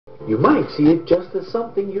You might see it just as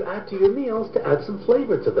something you add to your meals to add some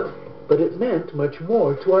flavor to them, but it meant much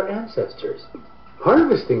more to our ancestors.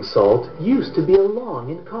 Harvesting salt used to be a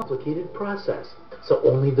long and complicated process, so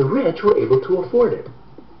only the rich were able to afford it.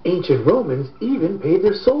 Ancient Romans even paid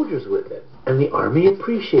their soldiers with it, and the army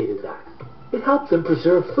appreciated that. It helped them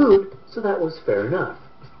preserve food, so that was fair enough.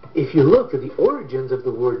 If you look at the origins of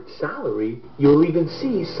the word salary, you'll even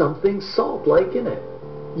see something salt-like in it.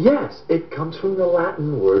 Yes, it comes from the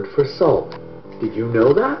Latin word for salt. Did you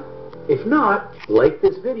know that? If not, like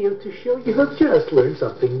this video to show you have just learned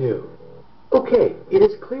something new. Okay, it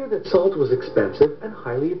is clear that salt was expensive and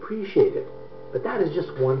highly appreciated, but that is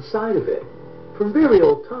just one side of it. From very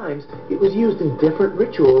old times, it was used in different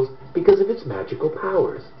rituals because of its magical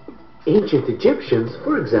powers. Ancient Egyptians,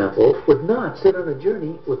 for example, would not set on a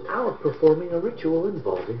journey without performing a ritual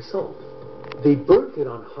involving salt. They burnt it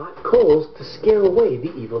on hot coals to scare away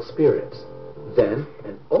the evil spirits. Then,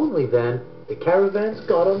 and only then, the caravans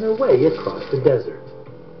got on their way across the desert.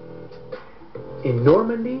 In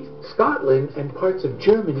Normandy, Scotland, and parts of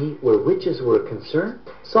Germany where witches were concerned,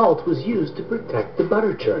 salt was used to protect the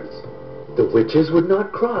butter churns. The witches would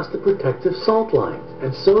not cross the protective salt lines,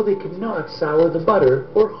 and so they could not sour the butter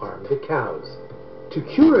or harm the cows. To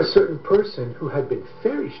cure a certain person who had been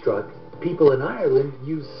fairy-struck, people in Ireland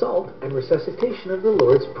used salt and recitation of the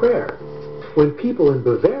Lord's Prayer. When people in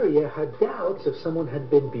Bavaria had doubts if someone had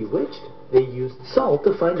been bewitched, they used salt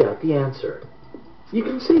to find out the answer. You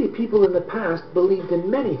can see people in the past believed in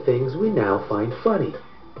many things we now find funny.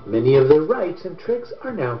 Many of their rites and tricks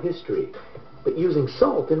are now history. But using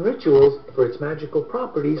salt in rituals for its magical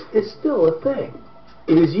properties is still a thing.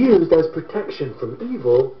 It is used as protection from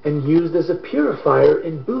evil and used as a purifier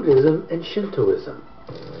in Buddhism and Shintoism.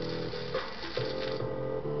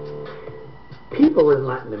 People in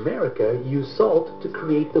Latin America use salt to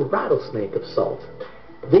create the rattlesnake of salt.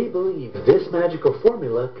 They believe this magical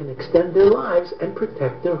formula can extend their lives and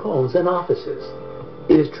protect their homes and offices.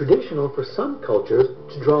 It is traditional for some cultures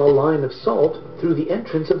to draw a line of salt through the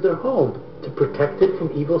entrance of their home to protect it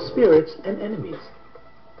from evil spirits and enemies.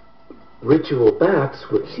 Ritual baths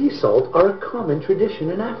with sea salt are a common tradition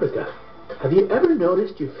in Africa. Have you ever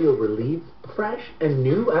noticed you feel relieved, fresh, and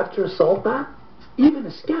new after a salt bath? Even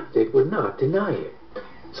a skeptic would not deny it.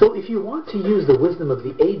 So if you want to use the wisdom of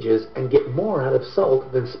the ages and get more out of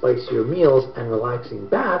salt than spicier meals and relaxing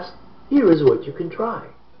baths, here is what you can try.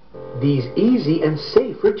 These easy and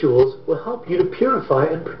safe rituals will help you to purify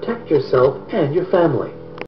and protect yourself and your family.